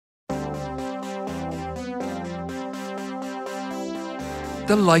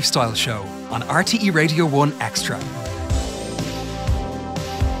The Lifestyle Show on RTE Radio 1 Extra.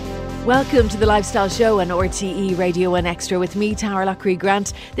 Welcome to The Lifestyle Show on RTE Radio 1 Extra with me, Taragh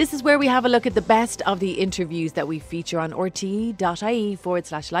Loughrey-Grant. This is where we have a look at the best of the interviews that we feature on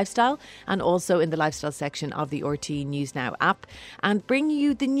rte.ie/lifestyle and also in the lifestyle section of the RTE News Now app, and bring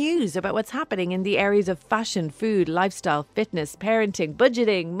you the news about what's happening in the areas of fashion, food, lifestyle, fitness, parenting,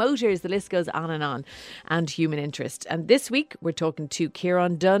 budgeting, motors, the list goes on, and human interest. And this week we're talking to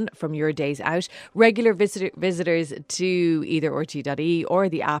Ciaran Dunne from Your Days Out. Regular visitors to either rte.ie or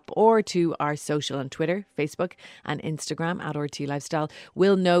the app or to our social on Twitter, Facebook and Instagram at RT Lifestyle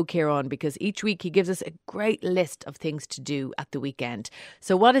will know Ciaran, because each week he gives us a great list of things to do at the weekend.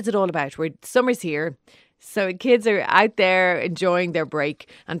 So what is it all about? Summer's here. So kids are out there enjoying their break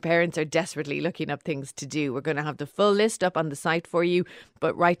and parents are desperately looking up things to do. We're going to have the full list up on the site for you.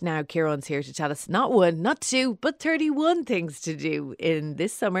 But right now, Ciaran's here to tell us not one, not two, but 31 things to do in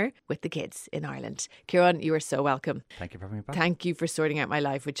this summer with the kids in Ireland. Ciaran, you are so welcome. Thank you for having me back. Thank you for sorting out my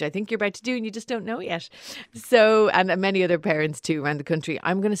life, which I think you're about to do and you just don't know yet. So, and many other parents too around the country.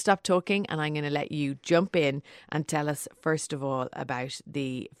 I'm going to stop talking and I'm going to let you jump in and tell us first of all about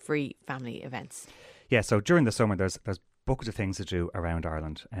the free family events. Yeah, so during the summer, there's buckets of things to do around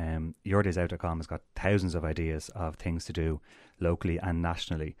Ireland. YourDaysOut.com has got thousands of ideas of things to do locally and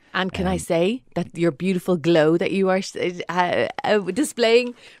nationally. And can I say that your beautiful glow that you are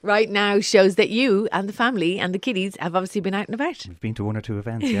displaying right now shows that you and the family and the kiddies have obviously been out and about. We've been to one or two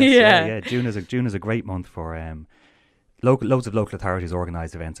events. Yes. yeah. June is a great month for loads of local authorities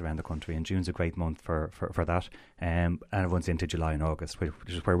organise events around the country, and June's a great month for that. And it runs into July and August, which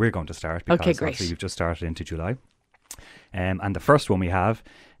is where we're going to start, because obviously you've just started into July. And the first one we have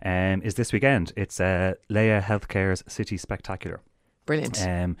is this weekend. It's Leia Healthcare's City Spectacular. Brilliant.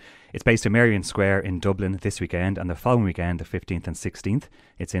 It's based in Merrion Square in Dublin this weekend, and the following weekend, the 15th and 16th,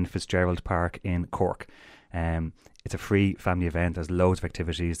 it's in Fitzgerald Park in Cork. It's a free family event. There's loads of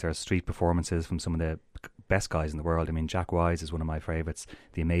activities. There's street performances from some of the best guys in the world. I mean, Jack Wise is one of my favourites.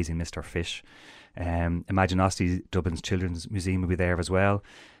 The amazing Mr. Fish. Imaginosity, Dublin's Children's Museum, will be there as well,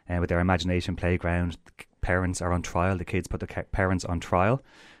 with their Imagination Playground. Parents are on trial. The kids put the parents on trial.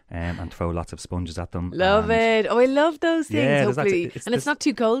 And throw lots of sponges at them. Love it. Oh, I love those things. Yeah, hopefully. It's not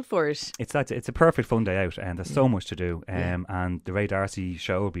too cold for it. It's a perfect fun day out, and there's so much to do. And the Ray Darcy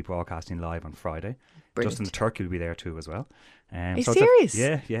show will be broadcasting live on Friday. Brilliant. Justin the Turkey will be there too as well. Are you serious?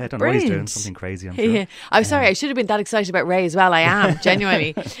 Yeah. I don't know what he's doing. Something crazy, I'm sure. Yeah. I'm sorry. I should have been that excited about Ray as well. I am,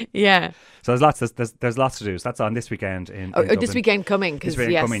 genuinely. Yeah. So there's lots to do. So that's on this weekend in this weekend coming. This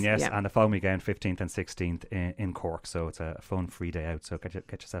weekend coming, yes. Yeah. And the following weekend, 15th and 16th in Cork. So it's a fun free day out. So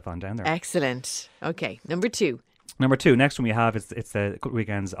get yourself on down there. Excellent. Okay. Number two, next one we have is it's a couple of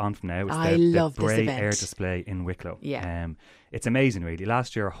weekends on from now. It's I the love this Bray event. Air Display in Wicklow. Yeah. It's amazing, really.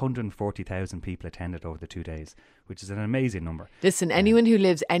 Last year, 140,000 people attended over the 2 days, which is an amazing number. Listen, anyone who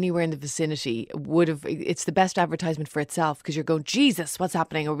lives anywhere in the vicinity it's the best advertisement for itself, because you're going, Jesus, what's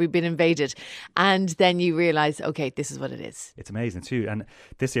happening? Or we've been invaded. And then you realise, okay, this is what it is. It's amazing too. And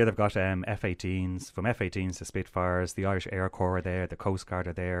this year they've got F-18s, from F-18s to Spitfires. The Irish Air Corps are there, the Coast Guard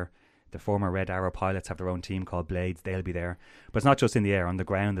are there. The former Red Arrow pilots have their own team called Blades. They'll be there. But it's not just in the air. On the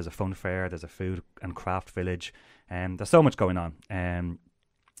ground, there's a fun fair. There's a food and craft village. There's so much going on.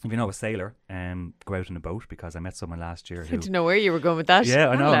 If you know a sailor, go out in a boat, because I met someone last year who... I didn't know where you were going with that. Yeah,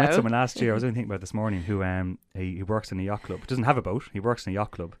 I know. Hello. I met someone last year. I was only thinking about this morning, who he works in a yacht club. Doesn't have a boat. He works in a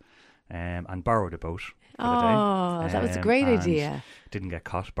yacht club and borrowed a boat for the day. Oh, that was a great idea. Didn't get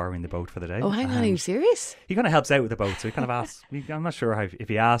caught borrowing the boat for the day. Oh, hang on, are you serious? He kind of helps out with the boat, so he kind of asks. I'm not sure if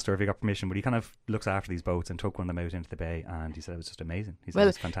he asked or if he got permission, but he kind of looks after these boats and took one of them out into the bay, and he said it was just amazing. He said it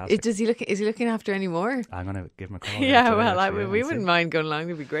was fantastic. Is he looking after any more? I'm going to give him a call. Yeah, well, we wouldn't mind going along.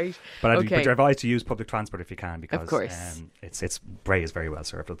 It'd be great. But you're advised to use public transport if you can, because of course. It's Bray is very well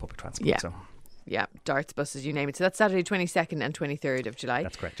served with public transport. Yeah. So. Yeah, darts, buses, you name it. So that's Saturday 22nd and 23rd of July.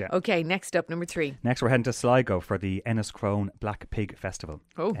 That's correct, yeah. Okay, next up, number 3. Next we're heading to Sligo for the Enniscrone Black Pig Festival.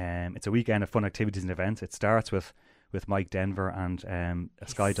 Oh. It's a weekend of fun activities and events. It starts with Mike Denver and a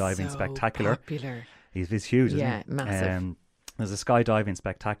skydiving spectacular. Popular. He's huge, isn't he? Yeah, massive. There's a skydiving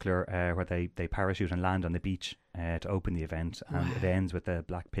spectacular where they parachute and land on the beach to open the event, and it ends with the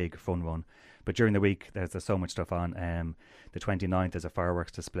Black Pig fun run. But during the week, there's so much stuff on. The 29th, there's a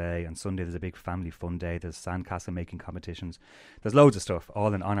fireworks display, and Sunday there's a big family fun day. There's sandcastle making competitions. There's loads of stuff,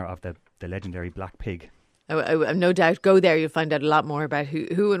 all in honour of the legendary Black Pig. I no doubt go there, you'll find out a lot more about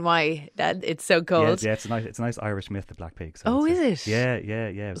who and why that it's so cold. Yeah, it's a nice Irish myth, the Black Pig. So is it?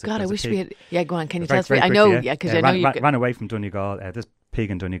 Yeah. God, I wish we had. Yeah, go on. Can you tell us? I know. Quickly, Yeah, because I know you ran away from Donegal. This pig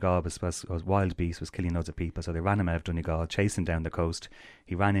in Donegal was wild beast, was killing loads of people. So they ran him out of Donegal, chased him down the coast.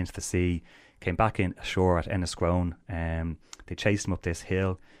 He ran into the sea, came back in ashore at Enniscrone. They chased him up this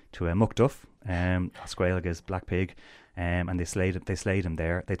hill to a Muckduff, Squailga's black pig, and they slayed him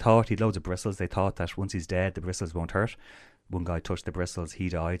there. They thought he'd loads of bristles. They thought that once he's dead, the bristles won't hurt. One guy touched the bristles, he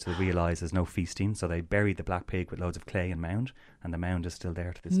died, so they realised there's no feasting, so they buried the black pig with loads of clay and mound, and the mound is still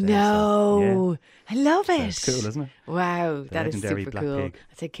there to this day. No, So, I love it. it's cool, isn't it? Wow, that is legendary super black cool. pig.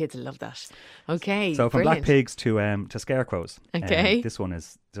 I think kids will love that. Okay, So from brilliant. black pigs to scarecrows. Okay. This one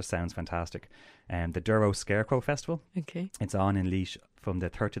just sounds fantastic. The Duro Scarecrow Festival. Okay. It's on in Laois from the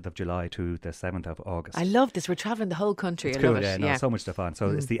 30th of July to the 7th of August. I love this. We're travelling the whole country. It's I cool, love it. yeah, so much stuff on.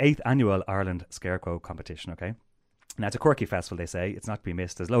 So it's the 8th annual Ireland Scarecrow competition, okay? Now, it's a quirky festival, they say. It's not to be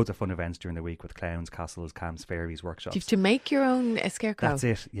missed. There's loads of fun events during the week with clowns, castles, camps, fairies, workshops. Do you have to make your own scarecrow? That's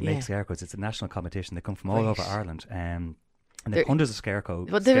it. You make scarecrows. It's a national competition. They come from all over Ireland. And there are hundreds of scarecrows.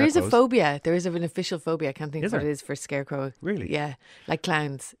 But there is a phobia. There is an official phobia. I can't think of what it is for scarecrow. Really? Yeah, like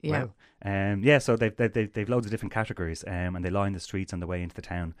clowns. Yeah. Wow. So they've loads of different categories, and they line the streets on the way into the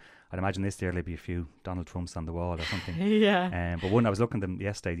town. I'd imagine this year there'll be a few Donald Trumps on the wall or something. Yeah. But one, I was looking at them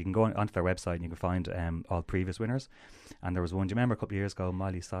yesterday. You can go onto their website and you can find all previous winners. And there was one. Do you remember a couple of years ago,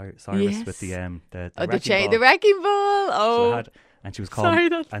 Miley Cyrus with the wrecking ball? The wrecking ball. Oh, and she was called.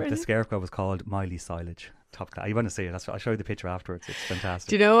 And the scarecrow was called Miley Silage. Top class. You want to see it? I'll show you the picture afterwards. It's fantastic.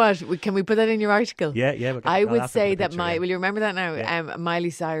 Do you know what? Can we put that in your article? Yeah. I would say that will you remember that now? Yeah. Miley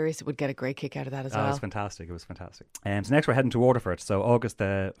Cyrus would get a great kick out of that as well. It was fantastic. So next we're heading to Waterford. So August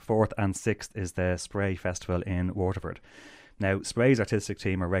the 4th and 6th is the Spray Festival in Waterford. Now, Spray's artistic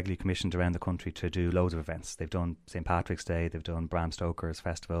team are regularly commissioned around the country to do loads of events. They've done St. Patrick's Day, they've done Bram Stoker's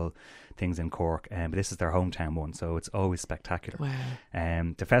Festival, things in Cork, but this is their hometown one, so it's always spectacular.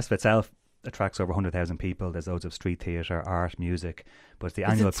 Wow. The festival itself attracts over 100,000 people. There's loads of street theatre, art, music, but it's the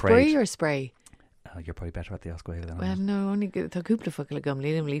annual parade. Spray or spray? You're probably better at the Oscar than I am. Well, no, only the cúpla fucking gum,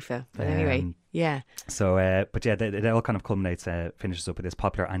 Liam Leafa. But anyway, yeah. So, but yeah, it all kind of culminates, finishes up with this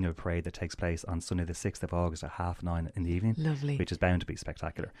popular annual parade that takes place on Sunday the 6th of August at 9:30 in the evening. Lovely. Which is bound to be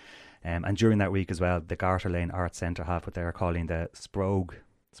spectacular. And during that week as well, the Garter Lane Arts Centre have what they're calling the Sprague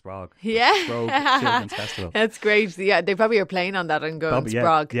Children's Festival. That's great. Yeah, they probably are playing on that and going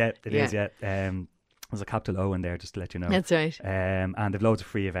Sprague. Yeah, it is. There's a capital O in there, just to let you know. That's right. And they've loads of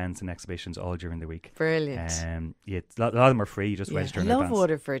free events and exhibitions all during the week. Brilliant. A lot of them are free. Just register in advance. I love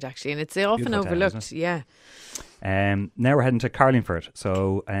Waterford actually, and it's often overlooked. Town, now we're heading to Carlingford.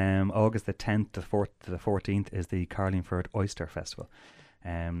 So August the 10th to the 14th is the Carlingford Oyster Festival.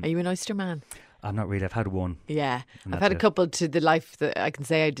 Are you an oyster man? I'm not really. I've had one. Yeah, I've had a couple to the life that I can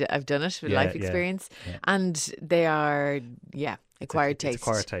say I've done it with life experience, and they are acquired taste. It's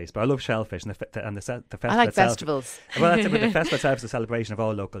acquired taste, but I love shellfish and the festival. I like festivals. Well, that's it. But the festival itself is a celebration of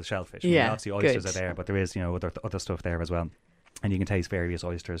all local shellfish. Obviously oysters are there, but there is other stuff there as well. And you can taste various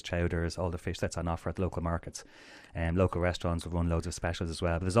oysters, chowders, all the fish that's on offer at local markets. Local restaurants will run loads of specials as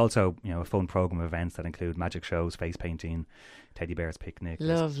well. But there's also a fun programme of events that include magic shows, face painting, teddy bears picnic,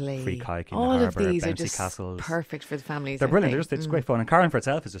 lovely, free kayaking, all the of harbour, these bouncy are just castles. Perfect for the families. They're brilliant. It's great fun. And Carlingford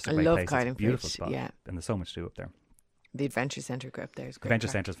itself is just a great place. Carlingford, it's a beautiful spot. Yeah. And there's so much to do up there. The Adventure Centre group there is great. Adventure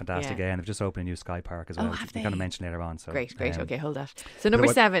Centre is fantastic, and they've just opened a new Sky Park as well. Have they? We're going to mention later on. So great. Okay, hold that. So number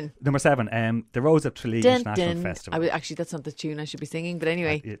 7. Number 7, the Rose of Tralee International Festival. Actually, that's not the tune I should be singing, but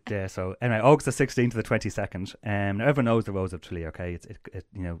anyway. So anyway, August the 16th to the 22nd. Now everyone knows the Rose of Tralee. Okay, it's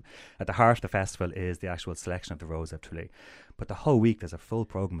at the heart of the festival is the actual selection of the Rose of Tralee. But the whole week there's a full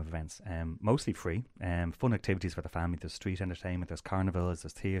programme of events, mostly free, fun activities for the family. There's street entertainment, there's carnivals,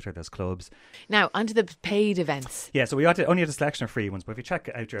 there's theatre, there's clubs. Now, onto the paid events. Yeah, so we only had a selection of free ones, but if you check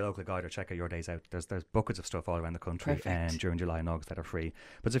out your local guide or check out your days out, there's buckets of stuff all around the country during July and August that are free.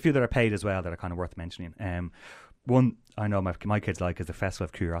 But there's a few that are paid as well that are kind of worth mentioning. One I know my kids like is the Festival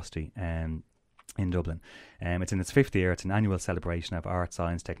of Curiosity in Dublin. It's in its 5th year. It's an annual celebration of art,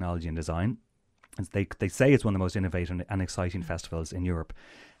 science, technology and design. They say it's one of the most innovative and exciting festivals in Europe,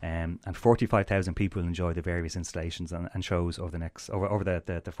 and 45,000 people enjoy the various installations and shows over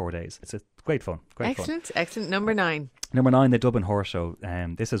the 4 days. It's great fun. Excellent. Number 9, the Dublin Horse Show.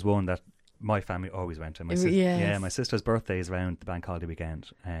 This is one that my family always went to. My sister's birthday is around the bank holiday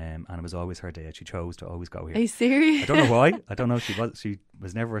weekend, and it was always her day. She chose to always go here. Are you serious? I don't know why. I don't know. She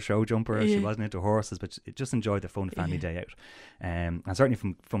was never a show jumper. She wasn't into horses, but she just enjoyed the fun family day out. And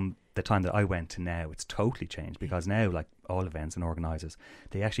certainly from the time that I went to now, it's totally changed, because now, like all events and organisers,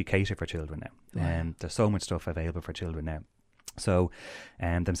 they actually cater for children now. There's so much stuff available for children now. So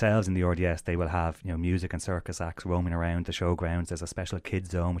themselves in the RDS, they will have music and circus acts roaming around the showgrounds. There's a special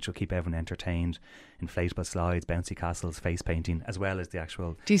kids zone which will keep everyone entertained. Inflatable slides, bouncy castles, face painting, as well as the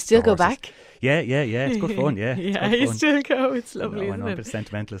actual. Do you still go back? Yeah. It's good fun. Yeah, You still go. It's lovely. I know I'm a bit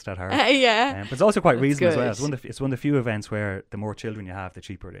sentimentalist at heart. Yeah, but it's also quite reasonable good. as well. It's one of the few events where the more children you have, the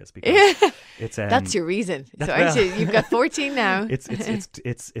cheaper it is. Because it's that's your reason. So actually, you've got 14 now. It's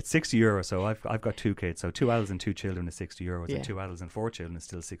 €60. So I've got 2 kids. So 2 adults and 2 children is €60, and 2 adults and 4 children is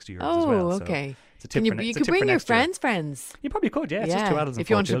still €60 as well. So okay. You you could bring your friends. You probably could, yeah. It's just 2 adults and 4 children. If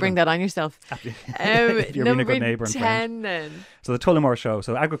you want to bring that on yourself. If you're being a good neighbour and 10 friend. then. So the Tullamore show.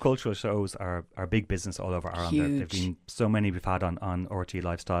 So agricultural shows are big business all over Ireland. Huge. There've been so many we've had on RT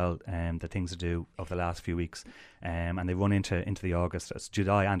Lifestyle, the things to do over the last few weeks, and they run into the August. It's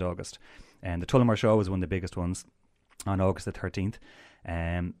July and August. And the Tullamore show is one of the biggest ones on August the 13th.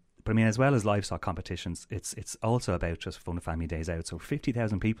 But I mean, as well as livestock competitions, it's also about just fun family days out. So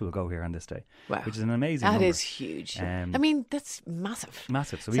 50,000 people will go here on this day, which is an amazing number. That is huge. I mean, that's massive.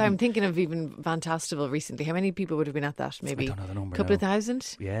 Massive. So I'm thinking of even Fantastival recently. How many people would have been at that? Maybe I don't know the number. A couple of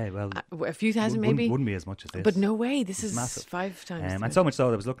thousand? Yeah, well, a few thousand maybe. Wouldn't be as much as this. But no way. This is massive. 5 times. And so much so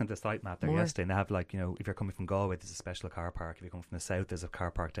that I was looking at the site map there yesterday, and they have if you're coming from Galway, there's a special car park. If you're coming from the south, there's a car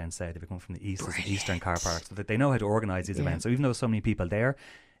park down south. If you're coming from the east, there's an eastern car park. So that they know how to organise these events. So even though there's so many people there,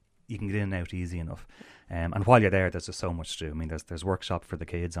 you can get in and out easy enough. And while you're there, there's just so much to do. I mean, there's workshop for the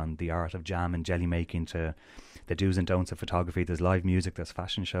kids on the art of jam and jelly making to the do's and don'ts of photography. There's live music, there's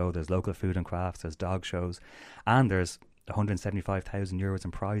fashion show, there's local food and crafts, there's dog shows, and there's €175,000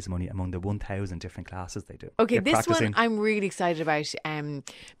 in prize money among the 1,000 different classes they do. Okay, this one I'm really excited about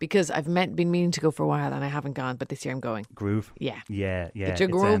because I've been meaning to go for a while and I haven't gone, but this year I'm going. Groove? Yeah. Get your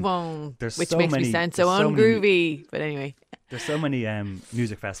groove on, which so makes many, me sound so ungroovy. But anyway. There's so many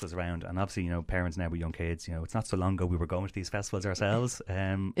music festivals around, and obviously, parents now with young kids, it's not so long ago we were going to these festivals ourselves.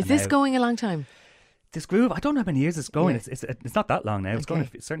 Is this going a long time? This groove, I don't know how many years it's going. Yeah. It's not that long now. It's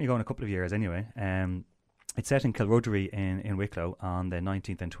certainly going a couple of years anyway. It's set in Kilruddery in Wicklow on the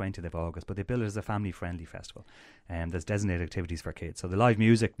 19th and 20th of August, but they build it as a family-friendly festival. There's designated activities for kids. So the live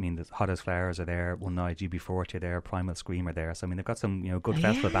music, the Hot as Flowers are there, One Night, GB40 are there, Primal Scream are there. So they've got some good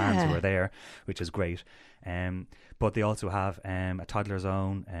festival bands who are there, which is great. But they also have a toddler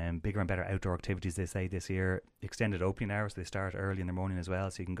zone, bigger and better outdoor activities, they say, this year. Extended opening hours, they start early in the morning as well,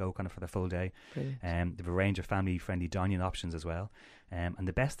 so you can go kind of for the full day. They have a range of family-friendly dining options as well. And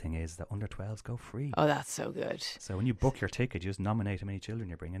the best thing is that under 12s go free. Oh, that's so good. So when you book your ticket, you just nominate how many children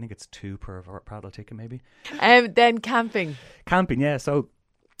you bring. I think it's 2 per adult ticket maybe. Then camping. Camping, yeah. So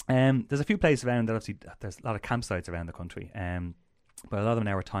there's a few places around that obviously there's a lot of campsites around the country. But a lot of them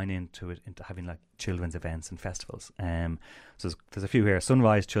now are tying into having like children's events and festivals. So there's a few here.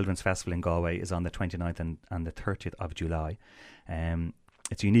 Sunrise Children's Festival in Galway is on the 29th and the 30th of July.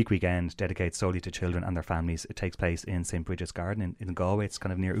 It's a unique weekend dedicated solely to children and their families. It takes place in St. Bridget's Garden in Galway. It's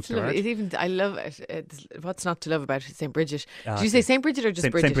kind of near Uachtarard. I love it. What's not to love about St. Bridget? Did you say St. Bridget or just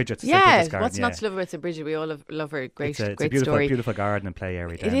Bridget? St. Bridget's. Yeah, St. Bridget's Garden, what's not to love about St. Bridget? We all love her. Great it's a beautiful, story. Beautiful garden and play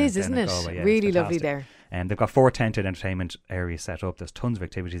area. It is, isn't it? Galway, yeah, really lovely there. And they've got 4 tented entertainment areas set up. There's tons of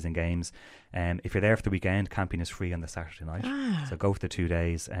activities and games. If you're there for the weekend, camping is free on the Saturday night. So go for the 2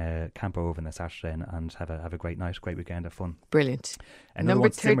 days, camp over on the Saturday and have a great night, great weekend of fun. Brilliant. Number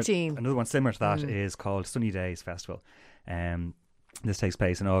 13. Another one similar to that is called Sunny Days Festival. This takes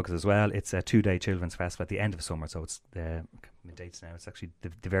place in August as well. It's a 2-day children's festival at the end of summer, so it's the dates now. It's actually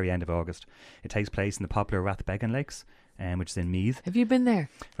the very end of August. It takes place in the popular Rathbegan Lakes, which is in Meath. Have you been there?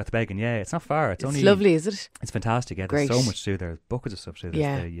 Rathbegan, yeah, it's not far. It's only lovely, is it? It's fantastic. Yeah, Great. There's so much to do. There's buckets of stuff to do.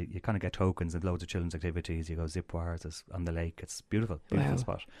 Yeah. You kind of get tokens and loads of children's activities. You go zip wires on the lake. It's beautiful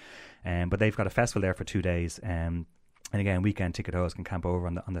spot. But they've got a festival there for 2 days. And again, weekend ticket holders can camp over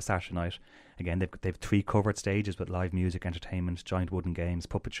on the Saturday night. Again, they've 3 covered stages with live music, entertainment, giant wooden games,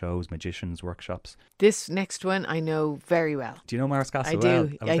 puppet shows, magicians, workshops. This next one I know very well. Do you know Morris Castle? I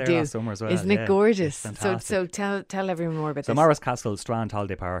do. I was there last summer as well. Isn't it gorgeous? So tell everyone more about this. So Morris Castle Strand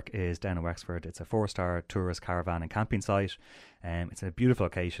Holiday Park is down in Wexford. It's a 4-star tourist caravan and camping site. It's a beautiful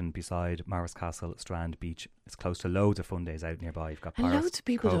location beside Morris Castle Strand Beach. It's close to loads of fun days out nearby. You've got and loads of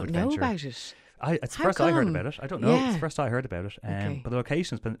people don't know about it. It's the first I heard about it. I don't know. Yeah. It's the first I heard about it. But the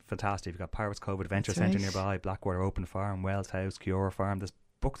location's been fantastic. You've got Pirates Cove Adventure Centre nearby, Blackwater Open Farm, Wells House, Cure Farm. There's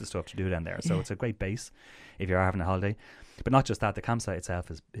books of stuff to do down there. So it's a great base if you're having a holiday. But not just that, the campsite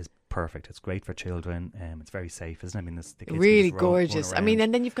itself is perfect. It's great for children. It's very safe, isn't it? I mean, the kids really can just run gorgeous. I around. mean,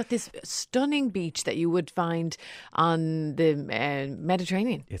 and then you've got this stunning beach that you would find on the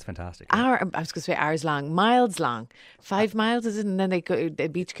Mediterranean. It's fantastic. I was going to say hours long, miles long, 5 miles is it? And then the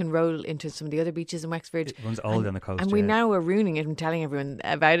beach can roll into some of the other beaches in Wexford. It runs all down the coast. And we now are ruining it and telling everyone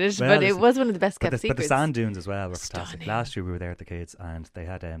about it. But it was one of the best kept secrets. But the sand dunes as well were fantastic. Last year we were there with the kids and they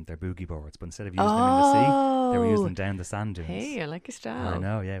had their boogie boards, but instead of using them in the sea, they were using them down the sand dunes. Hey, I like your style. I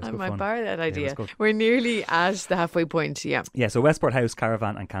know, yeah, it was I good might fun. borrow that idea. Yeah, it was good. We're nearly at the halfway point, yeah. Yeah, so Westport House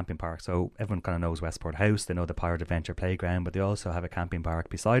Caravan and Camping Park. So everyone kind of knows Westport House. They know the Pirate Adventure Playground, but they also have a camping park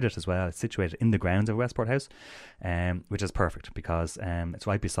beside it as well. It's situated in the grounds of Westport House, which is perfect because it's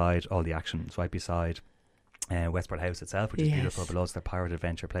right beside all the action. It's right beside Westport House itself, which is beautiful, but also the Pirate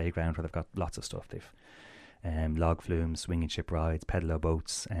Adventure Playground where they've got lots of stuff. They've log flumes, swinging ship rides, pedalo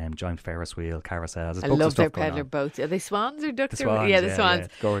boats, giant Ferris wheel, carousels. I love their pedalo boats. Are they swans or ducks? The swans, the swans.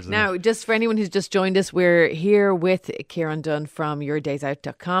 Yeah, gorgeous. Now, just for anyone who's just joined us, we're here with Ciaran Dunne from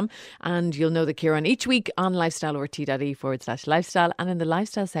yourdaysout.com, and you'll know the Ciaran each week on lifestylerT.ie/lifestyle and in the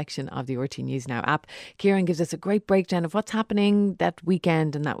lifestyle section of the RT News Now app. Ciaran gives us a great breakdown of what's happening that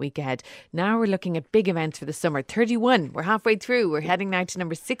weekend and that week ahead. Now we're looking at big events for the summer. 31. We're halfway through. We're heading now to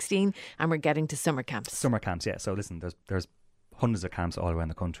number 16 and we're getting to summer camps. Summer camps, yeah. So listen, there's hundreds of camps all around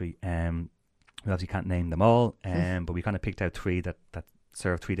the country. We obviously can't name them all, but we kind of picked out three that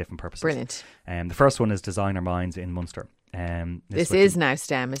serve three different purposes. Brilliant. The first one is Designer Minds in Munster. This is now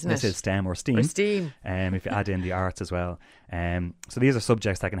STEM, isn't it? This is STEM or STEAM. Or STEAM. If you add in the arts as well. So these are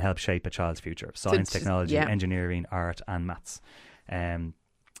subjects that can help shape a child's future. Science, technology, engineering, art and maths. And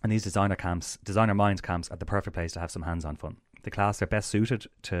these Designer Minds camps are the perfect place to have some hands-on fun. The class are best suited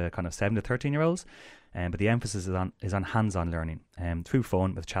to kind of 7 to 13-year-olds, but the emphasis is on hands-on learning through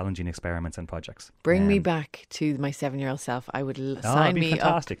fun with challenging experiments and projects. Bring me back to my 7-year-old self. I would sign me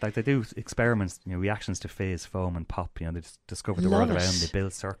fantastic. up. Like they do experiments, reactions to fizz, foam and pop. They just discover the world around. They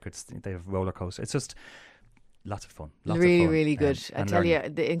build circuits. They have roller coasters. It's just lots of fun. Really good. I tell you,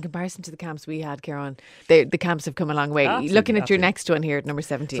 in comparison to the camps we had, Ciaran, the camps have come a long way. Absolutely, Looking at your next one here at number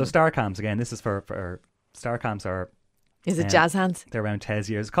 17. So Star Camps, again, this is for Star Camps are... Is it jazz hands? They're around 10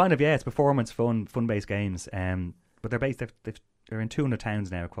 years. Kind of, yeah. It's performance, fun-based games. But they're based. They're in 200 towns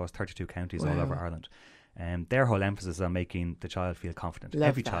now across 32 counties all over Ireland. Their whole emphasis is on making the child feel confident.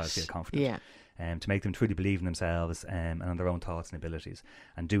 Every child feel confident. Yeah. To make them truly believe in themselves and on their own thoughts and abilities,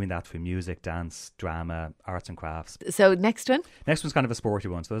 and doing that through music, dance, drama, arts and crafts. So next one's kind of a sporty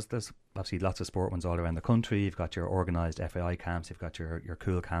one. So there's obviously lots of sport ones all around the country. You've got your organised FAI camps, you've got your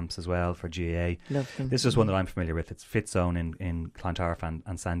cool camps as well for GAA. Love them. This is one that I'm familiar with. It's Fit Zone in Clontarf and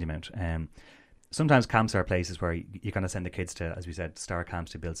Sandymount. Sometimes camps are places where you kind of send the kids to, as we said, star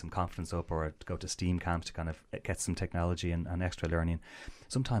camps to build some confidence up, or to go to STEAM camps to kind of get some technology and extra learning.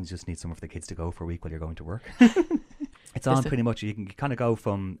 Sometimes you just need somewhere for the kids to go for a week while you're going to work. It's on pretty much. You can kind of go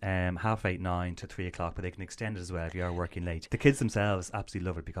from 9:30 to 3 o'clock, but they can extend it as well if you are working late. The kids themselves absolutely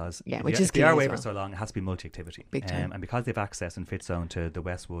love it because if they are away for so long, it has to be multi-activity. Big time. And because they've access in Fit Zone to the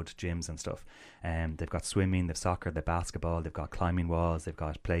Westwood gyms and stuff, they've got swimming, they've soccer, they've basketball, they've got climbing walls, they've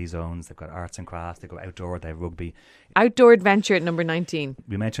got play zones, they've got arts and crafts, they go outdoor, they have rugby. Outdoor adventure at number 19.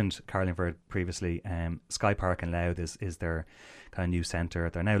 We mentioned Carlingford previously. Sky Park in Louth is their kind of new centre.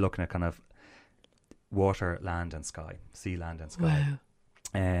 They're now looking at kind of water, land and sky, sea, land and sky. Wow.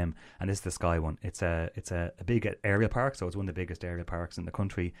 And this is the Sky one. It's a big aerial park, so it's one of the biggest aerial parks in the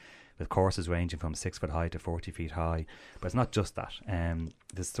country, with courses ranging from 6 foot high to 40 feet high. But it's not just that.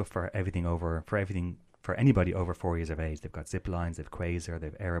 There's stuff for for anybody over 4 years of age. They've got zip lines, they've quasar,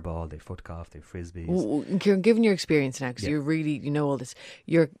 they've airball, they've foot golf, they've frisbees. Kieran, given your experience now, because you know all this,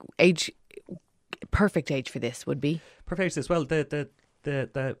 your perfect age for this would be? Perfect age for this. Well,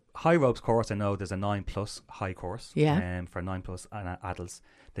 the high ropes course, I know there's a 9+ high course for 9+ adults.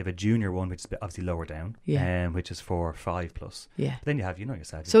 They have a junior one, which is obviously lower down, which is for 5+. Yeah. But then you have,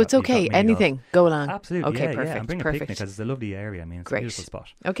 yourself. So it's okay, anything, go along. Absolutely, okay, perfect. And bring a picnic because it's a lovely area. I mean, it's a beautiful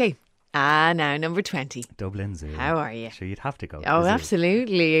spot. Okay. Now number 20. Dublin Zoo. How are you? Sure, you'd have to go. Oh,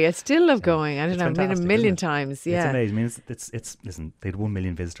 absolutely. I still love going. I don't know, I've been a million times. Yeah. It's amazing. I mean, it's listen, they had 1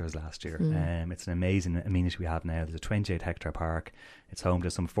 million visitors last year. It's an amazing amenity we have now. There's a 28 hectare park. It's home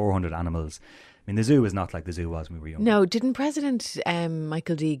to some 400 animals. I mean, the zoo is not like the zoo was when we were young. No, didn't President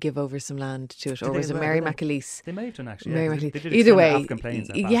Michael D give over some land to it, or was it Mary McAleese? They may have done, actually. Mary McAleese. They did Either way,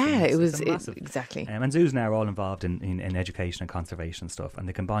 it was massive. Exactly. And zoos now are all involved in education and conservation stuff, and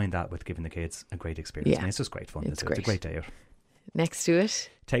they combine that with giving the kids a great experience. I mean, it's just great fun. It's a great day out. Next to it,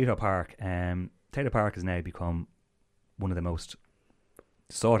 Tato Park. Tato Park has now become one of the most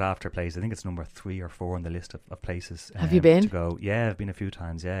sought after place. I think it's number 3 or 4 on the list of places. Have you been? To go? Yeah, I've been a few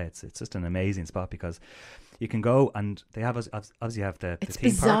times. Yeah, it's just an amazing spot because you can go and they have obviously have the It's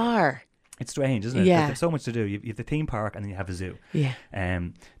theme bizarre. park. It's strange, isn't it? Yeah. There's so much to do. You have the theme park and then you have a zoo. Yeah.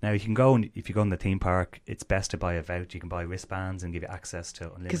 Now you can go, and if you go in the theme park, it's best to buy a voucher. You can buy wristbands and give you access to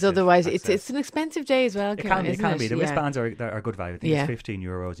unlimited. Because otherwise, access. it's an expensive day as well. It can be. The wristbands are good value. I think Yeah. it's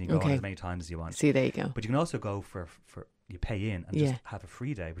 €15 and you can go on as many times as you want. See, there you go. But you can also go for you pay in and just have a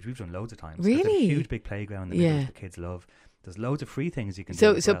free day, which we've done loads of times. Really? There's a huge big playground in the middle that the kids love. There's loads of free things you can do.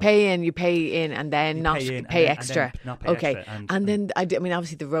 So as well. you pay in and then not pay extra. And then not pay Okay. extra. And then I mean,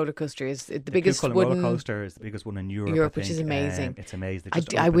 obviously the roller coaster is the biggest Cool wooden roller coaster is the biggest one in Europe, which is amazing. It's amazing.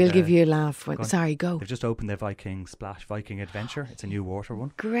 I will give you a laugh. Sorry, go. They've just opened the Viking Adventure. It's a new water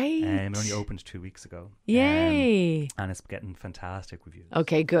one. Great. It only opened 2 weeks ago. Yay. And it's getting fantastic reviews.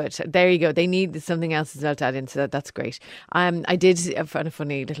 Okay, good. There you go. They need something else as well to add into that. That's great. I did, on a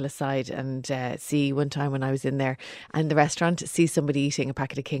funny little aside, and see one time when I was in there and the restaurant, see somebody eating a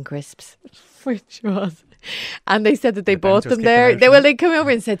packet of King Crisps, which was, and they said that they bought them there. They came over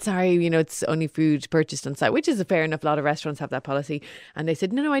and said, sorry, it's only food purchased on site, which is a fair enough. A lot of restaurants have that policy. And they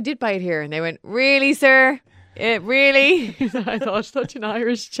said, no, I did buy it here. And they went, really, sir? Really? I thought, such an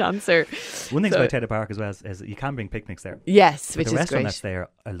Irish chancer. One thing about Taylor Park as well is you can bring picnics there. Yes, which the is restaurant great. that's there,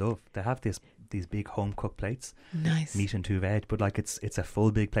 I love. They have these big home cooked plates. Nice. Meat and 2 veg, but it's a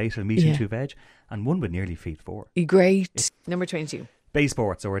full big plate of meat and 2 veg, and one would nearly feed 4. Great. Number 22. Bay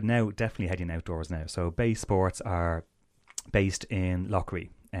Sports, so we're now definitely heading outdoors now. So Bay Sports are based in Loughrey,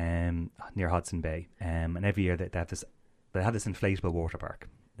 near Hudson Bay, and every year they have this inflatable water park.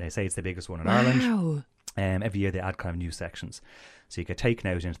 They say it's the biggest one in Ireland. Every year they add kind of new sections, so you get taken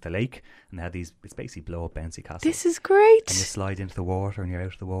out into the lake, and they have these. It's basically blow up bouncy castles. This is great. And you slide into the water, and you're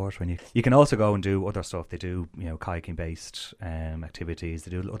out of the water, and you can also go and do other stuff. They do kayaking based activities.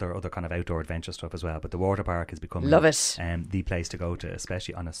 They do other kind of outdoor adventure stuff as well. But the water park has become love it. The place to go to,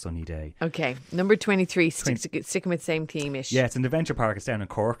 especially on a sunny day. Okay, number 23. Sticking with same theme-ish. Yeah, it's an adventure park. It's down in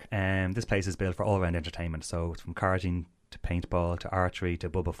Cork. This place is built for all round entertainment. So it's from karting to paintball to archery to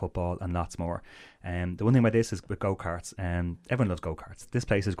bubble football and lots more. The one thing about this is with go-karts, everyone loves go-karts. This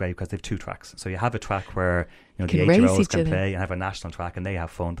place is great because they have 2 tracks. So you have a track where the 8-year-olds can play and have a national track and they have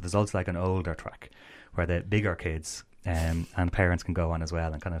fun, but there's also like an older track where the bigger kids and parents can go on as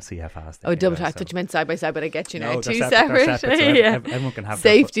well and kind of see how fast they double track. I thought you meant side by side, but I get you now. No, 2 separate. So yeah. Everyone can have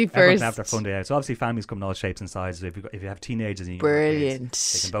safety first. Everyone can have their fun day out. So obviously families come in all shapes and sizes. So if you have teenagers and brilliant,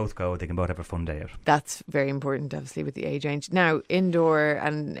 kids, they can both go. They can both have a fun day out. That's very important, obviously, with the age range. Now, indoor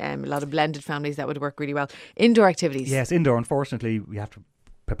and a lot of blended families, that would work really well. Indoor activities. Yes, indoor. Unfortunately, we have to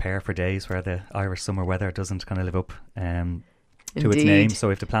prepare for days where the Irish summer weather doesn't kind of live up to its name. So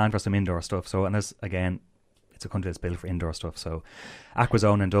we have to plan for some indoor stuff. So, and there's again, it's a country that's built for indoor stuff. So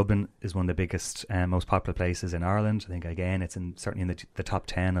Aquazone in Dublin is one of the biggest most popular places in Ireland. I think again it's certainly in the top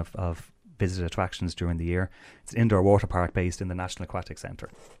 10 of visited attractions during the year. It's an indoor water park based in the National Aquatic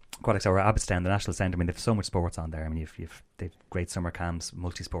Centre. Aquatics are Abbottstown, the National Centre. I mean, they've so much sports on there. I mean, they've great summer camps,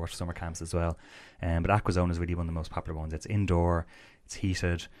 multi-sport summer camps as well. But Aquazone is really one of the most popular ones. It's indoor, it's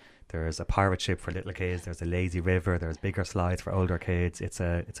heated. There's a pirate ship for little kids. There's a lazy river. There's bigger slides for older kids. It's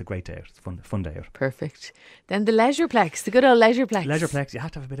a great day out. It's a fun day out. Perfect. Then the Leisureplex, the good old Leisureplex. Leisureplex, you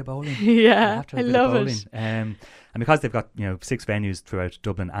have to have a bit of bowling. Yeah, I love it. And because they've got 6 venues throughout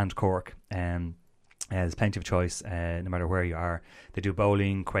Dublin and Cork, there's plenty of choice no matter where you are. They do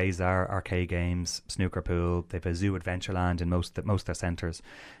bowling, quasar, arcade games, snooker pool. They have a zoo adventureland in most of their centres.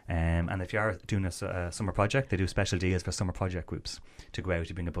 And if you are doing a summer project, they do special deals for summer project groups to go out.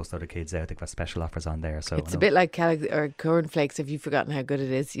 You bring a busload of kids out. They've got special offers on there. So it's a bit like cornflakes. If you've forgotten how good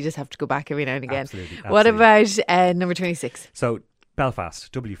it is, you just have to go back every now and again. Absolutely. What about number 26? So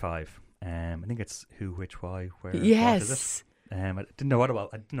Belfast, W5. I think it's who, which, why, where. Yes. What is it? I didn't know what it was.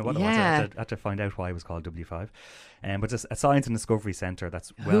 I had to find out why it was called W5. But it's a science and discovery centre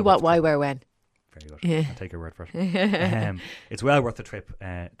that's who, what, why, where, when. Very good. Yeah. I'll take your word for it. It's well worth the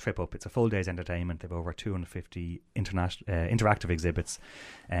trip up. It's a full day's entertainment. They've over 250 interactive exhibits,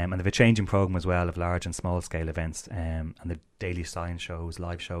 and they've a changing programme as well of large and small scale events, and the daily science shows,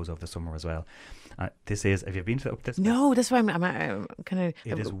 live shows over the summer as well. Have you been to this? No, that's why I'm kind of.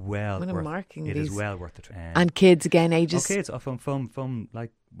 It is well worth. It is well worth the trip. And kids again, ages. Kids from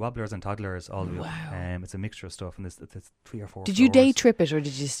like wobblers and toddlers all the way. Wow. It's a mixture of stuff, and there's 3 or 4. Did you day trip it or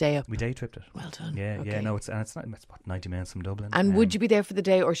did you stay up? We day tripped it. Well done. Yeah, okay. yeah. No, it's about 90 minutes from Dublin. And would you be there for the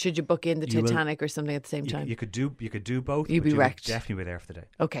day, or should you book in the Titanic or something at the same time? You could do both. You'd be wrecked. Definitely be there for the day.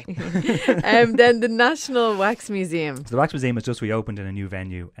 Okay. Then the National Wax Museum. So the Wax Museum has just reopened in a new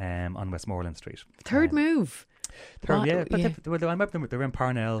venue on Westmoreland Street. Third move. I met them. They were in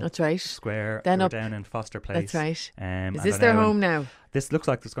Parnell. That's right. Square. Then they were up down in Foster Place. That's right. Is and this their now home now? This looks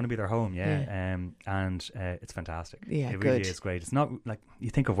like it's going to be their home, and it's fantastic. Yeah, it really is great. It's not like you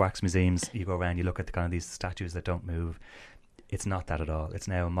think of wax museums. You go around, you look at the kind of these statues that don't move. It's not that at all. It's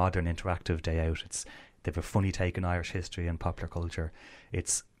now a modern, interactive day out. They have a funny take on Irish history and popular culture.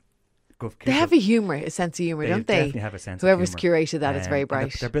 They have a sense of humour, don't they? They definitely have a sense Whoever's of humour. curated that is very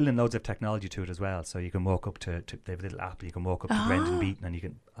bright. They're building loads of technology to it as well. So you can walk up to they have a little app. You can walk up to Brendan Beaton and you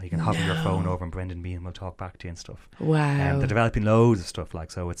can hover your phone over and Brendan Beaton will talk back to you and stuff. Wow. They're developing loads of stuff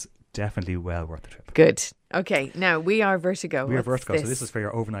so it's definitely well worth the trip. Good. Okay, now We Are Vertigo. We Are Vertigo. So this is for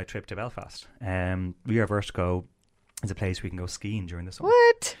your overnight trip to Belfast. We Are Vertigo is a place we can go skiing during the summer.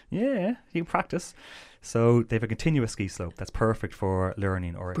 What? Yeah, you can practice. So they have a continuous ski slope that's perfect for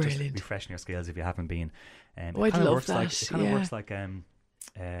learning or just refreshing your skills if you haven't been. I'd love that. It kind of works like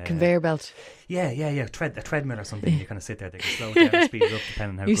conveyor belt. Yeah. A treadmill or something. You kind of sit there. They can slow it down and speed it up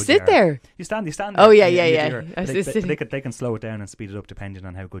depending on how good you are. You sit there. You stand. Oh yeah. They can slow it down and speed it up depending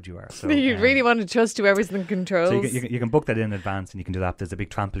on how good you are. So you really want to trust whoever's in control. So you can book that in advance and you can do that. There's a big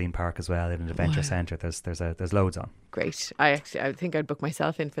trampoline park as well in an adventure centre. There's loads on. Great. I think I'd book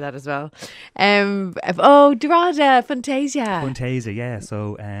myself in for that as well. Dorada, Fantasia, yeah.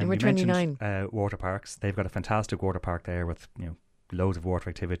 So number 29. Water parks. They've got a fantastic water park there with loads of water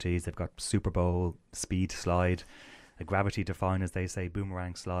activities. They've got Super Bowl speed slide, a gravity defying, as they say,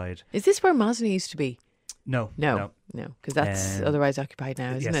 boomerang slide. Is this where Mosney used to be? No, because that's otherwise occupied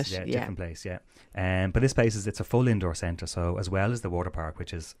now, isn't it? Yeah, different place, yeah. But this place it's a full indoor centre, so as well as the water park,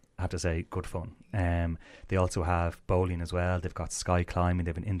 which is, I have to say, good fun. They also have bowling as well. They've got sky climbing.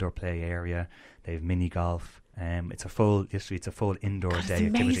 They have an indoor play area. They have mini golf. It's a full indoor day activity.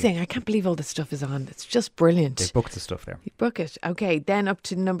 It's amazing. I can't believe all this stuff is on. It's just brilliant. They've booked the stuff there. You book it. Okay, then up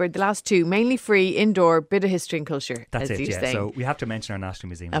to the last two, mainly free, indoor, bit of history and culture. That's as it, you say. So we have to mention our National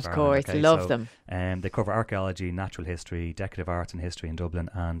Museum of course, love them. They cover archaeology, natural history, decorative arts and history in Dublin,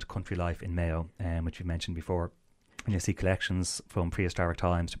 and country life in Mayo, which we mentioned before. And you see collections from prehistoric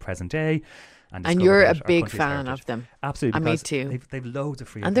times to present day. And you're a big fan of them. Absolutely. Me too. They've loads of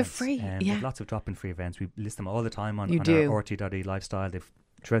free events. And they're free, They have lots of drop-in free events. We list them all the time on our RT.E lifestyle.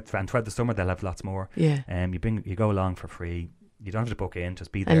 Throughout the summer they'll have lots more. Yeah. You go along for free. You don't have to book in.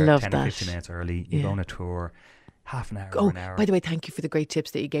 Just be there 10 or 15 minutes early. You go on a tour, half an hour or an hour. By the way, thank you for the great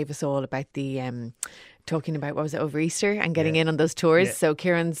tips that you gave us all about the talking about, what was it, over Easter and getting in on those tours. Yeah. So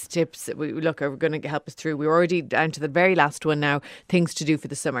Ciaran's tips are going to help us through. We're already down to the very last one now, things to do for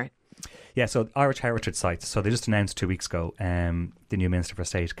the summer. Yeah, so Irish Heritage Sites. So they just announced 2 weeks ago, the new Minister for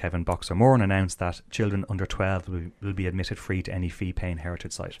State, Kevin Boxer-Moran, announced that children under 12 will be admitted free to any fee-paying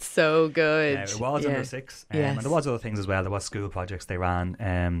heritage site. So good. It was under 6, and there was other things as well. There was school projects they ran,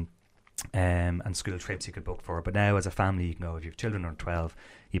 and school trips you could book for. But now as a family, you can go, if you have children under 12,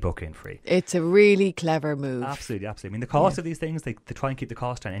 you book in free. It's a really clever move. Absolutely. I mean, the cost of these things, they try and keep the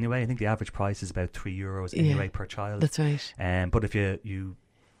cost down anyway. I think the average price is about €3 anyway per child. That's right. But if you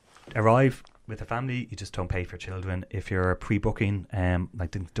arrive with a family, you just don't pay for children. If you're pre-booking,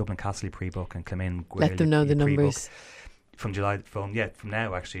 like the Dublin Castle pre-book and Clemaine, let them know the numbers. From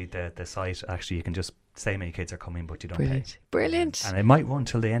now actually, the site actually you can just say many kids are coming, but you don't pay. Brilliant. And it might run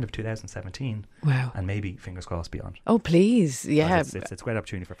till the end of 2017. Wow. And maybe, fingers crossed, beyond. Oh, please. Yeah. It's a great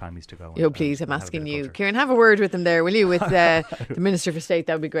opportunity for families to go. Please, I'm asking you. Ciaran, have a word with them there, will you? With the Minister for State,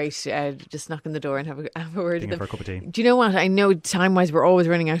 that would be great. Just knock on the door and have a word with them. For a cup of tea. Do you know what? I know time-wise we're always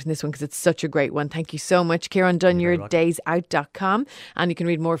running out in this one because it's such a great one. Thank you so much. Ciaran Dunne, yourdaysout.com. And you can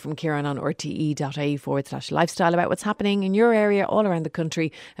read more from Ciaran on rte.ie/lifestyle about what's happening in your area, all around the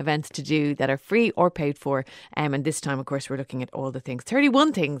country, events to do that are free or paid for. And this time, of course, we're looking at all the things,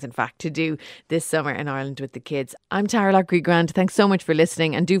 31 things, in fact, to do this summer in Ireland with the kids. I'm Taragh Loughrey-Grant. Thanks so much for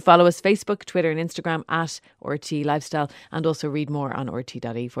listening. And do follow us Facebook, Twitter and Instagram at RT Lifestyle. And also read more on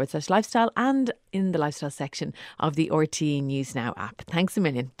rte.ie/lifestyle and in the lifestyle section of the RT News Now app. Thanks a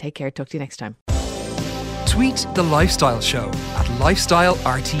million. Take care. Talk to you next time. Tweet The Lifestyle Show at Lifestyle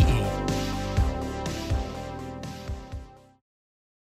RTE.